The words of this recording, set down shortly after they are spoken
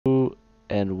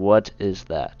and what is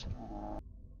that?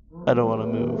 I don't want to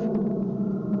move.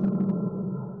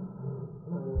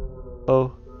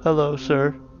 Oh, hello,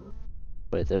 sir.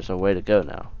 Wait, there's a way to go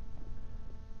now.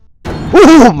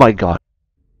 Oh my god!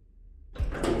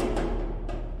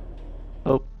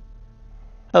 Oh,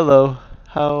 hello.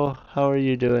 How are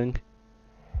you doing,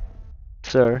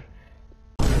 sir?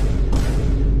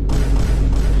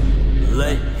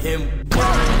 Let him go.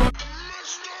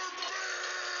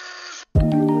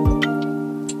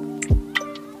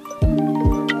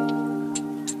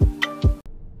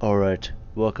 Alright,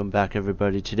 welcome back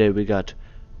everybody. Today we got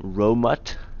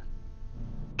Romut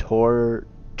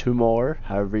Tumor,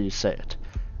 however you say it.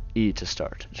 E to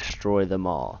start. Destroy them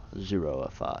all. 0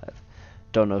 of 5.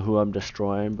 Don't know who I'm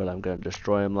destroying, but I'm gonna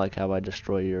destroy him like how I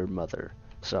destroy your mother.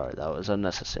 Sorry, that was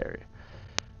unnecessary.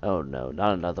 Oh no,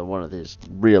 not another one of these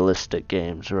realistic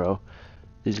games, bro.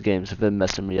 These games have been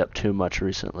messing me up too much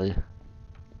recently.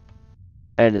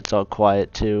 And it's all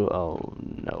quiet too. Oh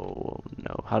no,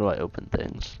 no. How do I open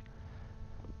things?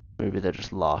 Maybe they're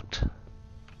just locked.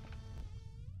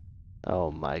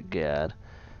 Oh my god.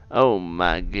 Oh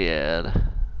my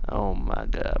god. Oh my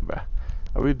god, bruh.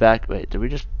 Are we back? Wait, did we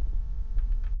just...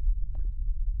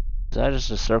 Is that just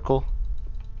a circle?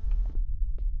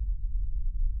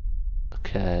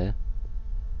 Okay.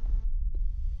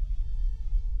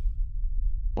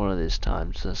 One of these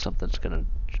times something's gonna...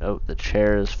 Oh, the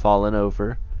chair is falling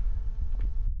over.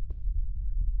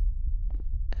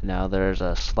 And now there's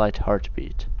a slight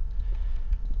heartbeat.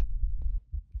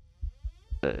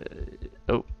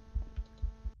 Oh.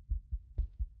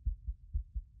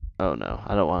 Oh no,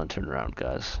 I don't want to turn around,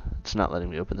 guys. It's not letting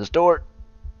me open this door.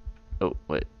 Oh,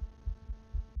 wait.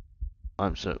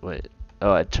 Wait.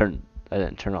 Oh, I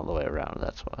didn't turn all the way around,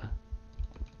 that's why.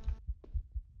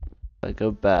 If I go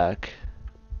back.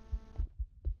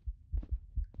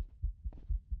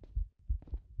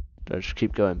 Do I just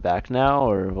keep going back now,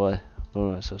 or what? What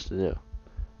am I supposed to do?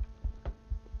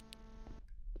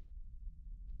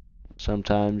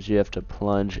 Sometimes you have to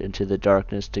plunge into the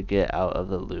darkness to get out of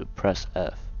the loop. Press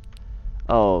F.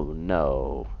 Oh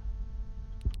no.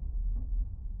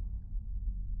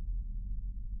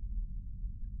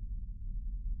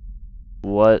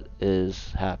 What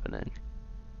is happening?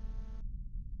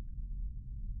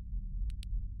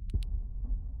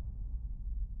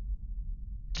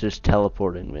 It's just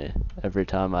teleporting me every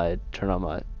time I turn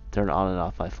on and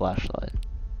off my flashlight.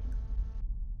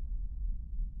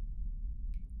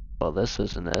 Well, this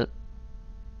isn't it.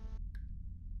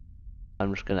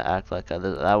 I'm just gonna act like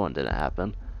that one didn't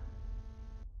happen.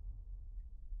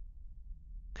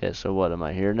 Okay, so what, am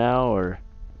I here now, or...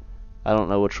 I don't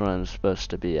know which one I'm supposed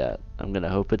to be at. I'm gonna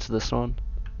hope it's this one.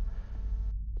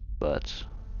 But...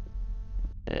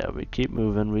 yeah, we keep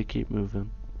moving, we keep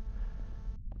moving.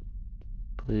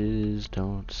 Please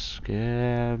don't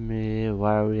scare me.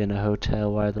 Why are we in a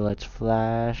hotel? Why are the lights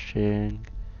flashing?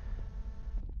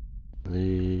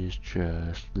 Please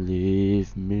just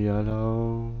leave me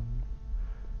alone.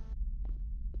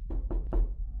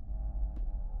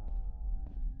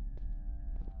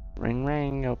 Ring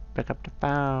ring, I'll pick up the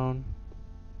phone.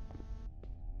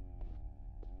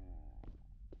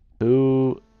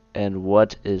 Who and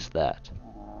what is that?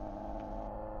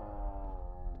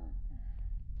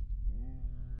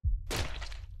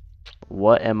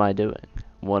 What am I doing?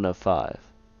 1 of 5.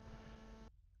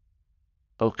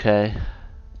 Okay.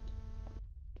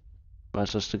 Am I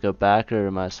supposed to go back, or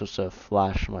am I supposed to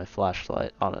flash my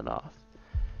flashlight on and off?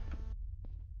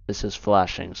 This is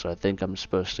flashing, so I think I'm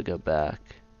supposed to go back.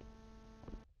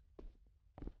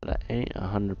 But I ain't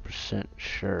 100%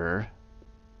 sure.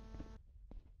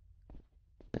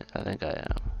 I think I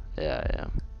am. Yeah, I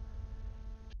am.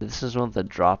 This is one with the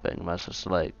dropping. Am I supposed to,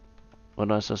 like... What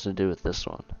am I supposed to do with this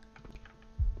one?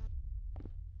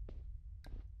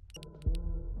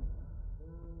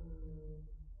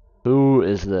 Who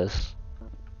is this?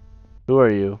 Who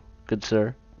are you, good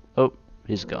sir? Oh,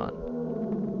 he's gone.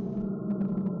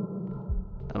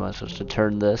 Am I supposed to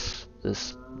turn this? It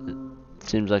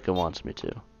seems like it wants me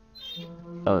to.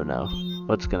 Oh no.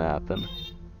 What's gonna happen?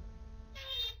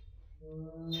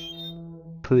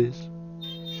 Please.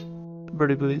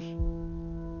 Birdie, please.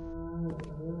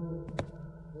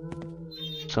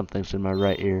 Something's in my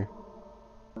right ear.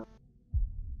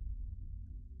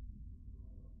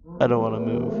 I don't want to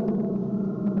move.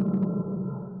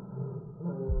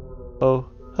 Oh,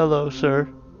 hello, sir.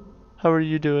 How are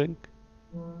you doing?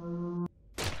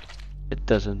 It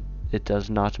does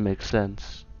not make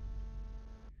sense.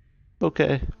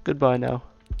 Okay, goodbye now.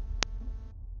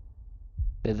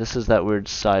 Okay, this is that weird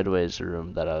sideways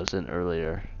room that I was in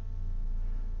earlier.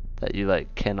 That you,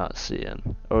 like, cannot see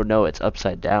in. Oh no, it's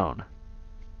upside down.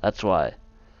 That's why.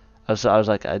 I was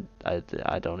like, I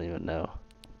don't even know.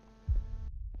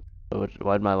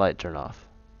 Why'd my light turn off?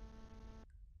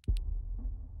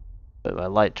 But my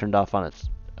light turned off on its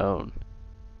own.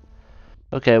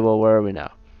 Okay, well, where are we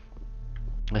now?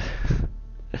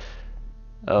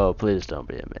 Oh, please don't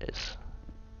be a maze.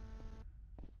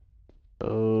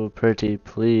 Oh, pretty,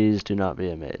 please do not be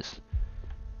a maze.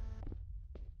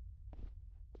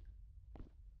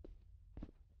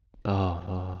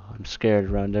 Oh, I'm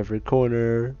scared around every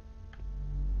corner.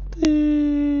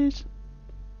 Please.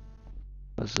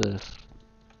 What's this?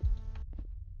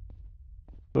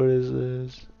 What is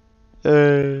this?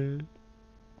 We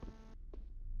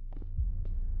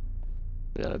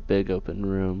got a big open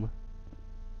room.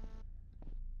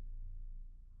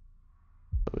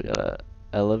 We got a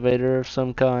elevator of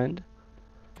some kind.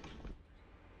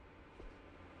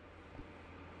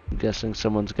 I'm guessing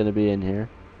someone's gonna be in here.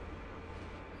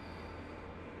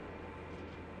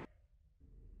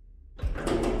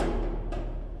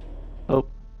 Oh.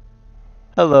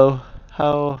 Hello.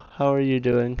 How are you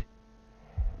doing?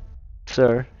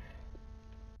 Sir.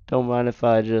 Don't mind if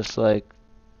I just like,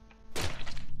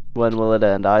 when will it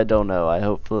end? I don't know. I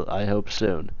hope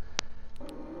soon.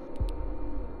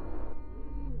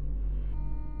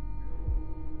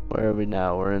 Where are we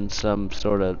now? We're in some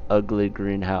sort of ugly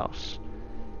green house.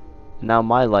 Now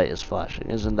my light is flashing.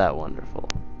 Isn't that wonderful?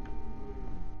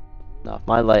 Now if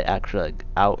my light actually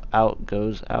like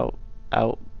goes out,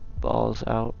 balls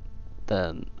out,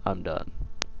 then I'm done.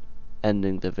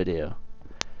 Ending the video.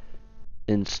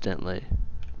 Instantly.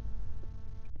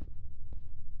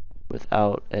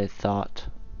 Without a thought.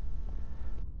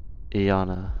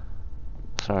 Iana.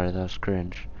 Sorry, that was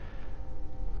cringe.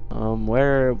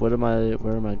 Where am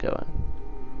I going?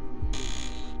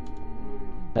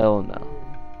 Hell no.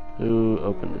 Who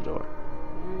opened the door?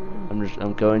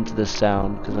 I'm going to the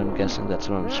sound because I'm guessing that's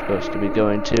what I'm supposed to be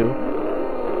going to.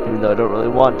 Even though I don't really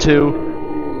want to.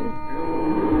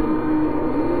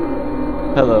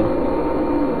 Hello.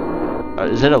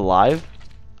 Is it alive?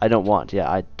 I don't want.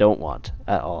 Yeah, I don't want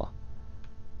at all.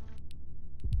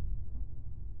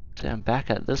 See, I'm back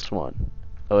at this one.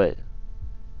 Oh wait.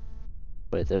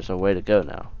 Wait, there's a way to go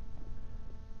now.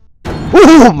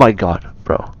 Oh my god,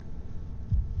 bro.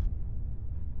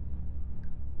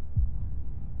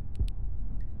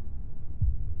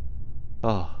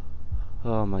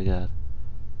 Oh my god.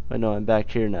 Wait, no, I'm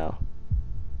back here now.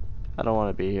 I don't want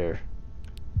to be here.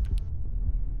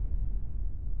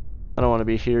 I don't want to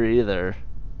be here either.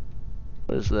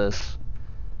 What is this?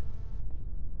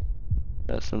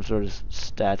 Got some sort of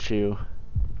statue.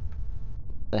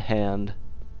 The hand.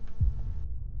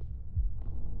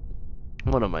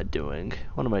 What am I doing?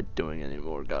 What am I doing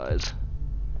anymore, guys?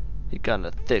 He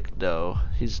kinda thick though.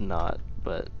 He's not,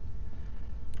 but...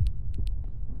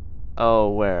 Oh,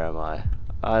 where am I?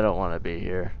 I don't want to be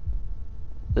here.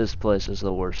 This place is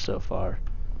the worst so far.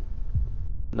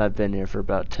 And I've been here for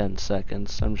about 10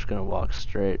 seconds. I'm just gonna walk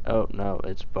straight. Oh, no,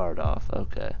 it's barred off.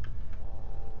 Okay.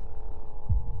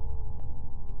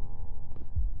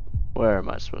 Where am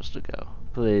I supposed to go?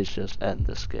 Please just end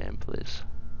this game, please.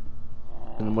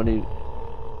 And when do you...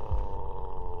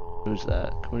 Who's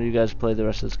that? Can one of you guys play the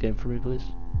rest of this game for me, please?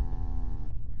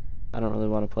 I don't really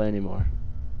want to play anymore.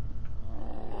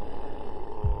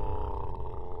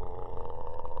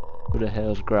 Who the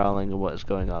hell is growling and what is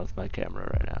going on with my camera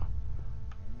right now?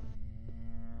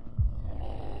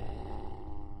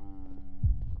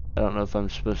 I don't know if I'm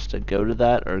supposed to go to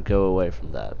that or go away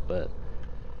from that, but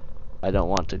I don't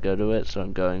want to go to it, so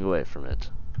I'm going away from it.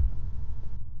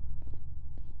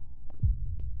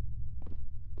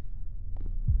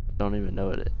 Don't even know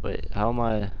it. Wait, how am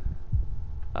I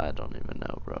don't even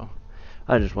know, bro.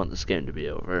 I just want this game to be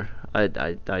over. I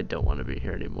don't want to be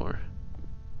here anymore.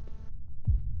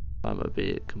 I'm gonna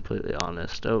be completely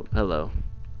honest. Oh, hello.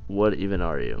 What even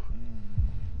are you?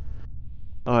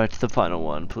 Alright, the final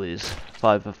one, please.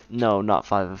 No, not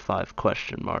 5 of 5,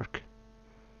 question mark.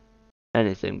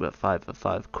 Anything but 5 of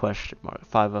 5, question mark.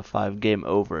 5 of 5, game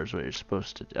over is what you're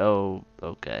supposed to do. Oh,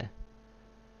 okay.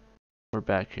 We're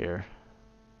back here.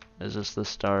 Is this the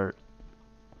start?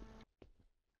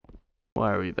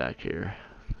 Why are we back here?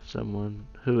 Someone?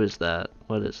 Who is that?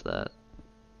 What is that?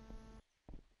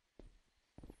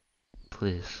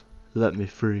 Please, let me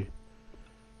free.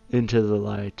 Into the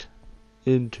light.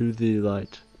 Into the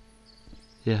light.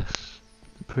 Yes,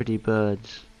 the pretty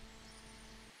birds.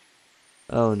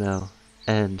 Oh no.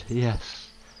 End. Yes.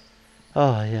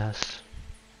 Oh yes.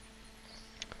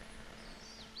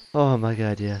 Oh my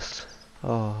god, yes.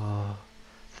 Oh,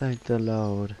 thank the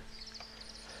Lord.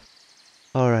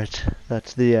 Alright,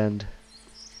 that's the end.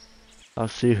 I'll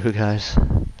see you guys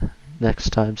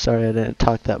next time. Sorry I didn't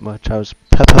talk that much. I was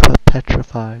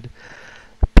petrified.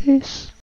 Peace.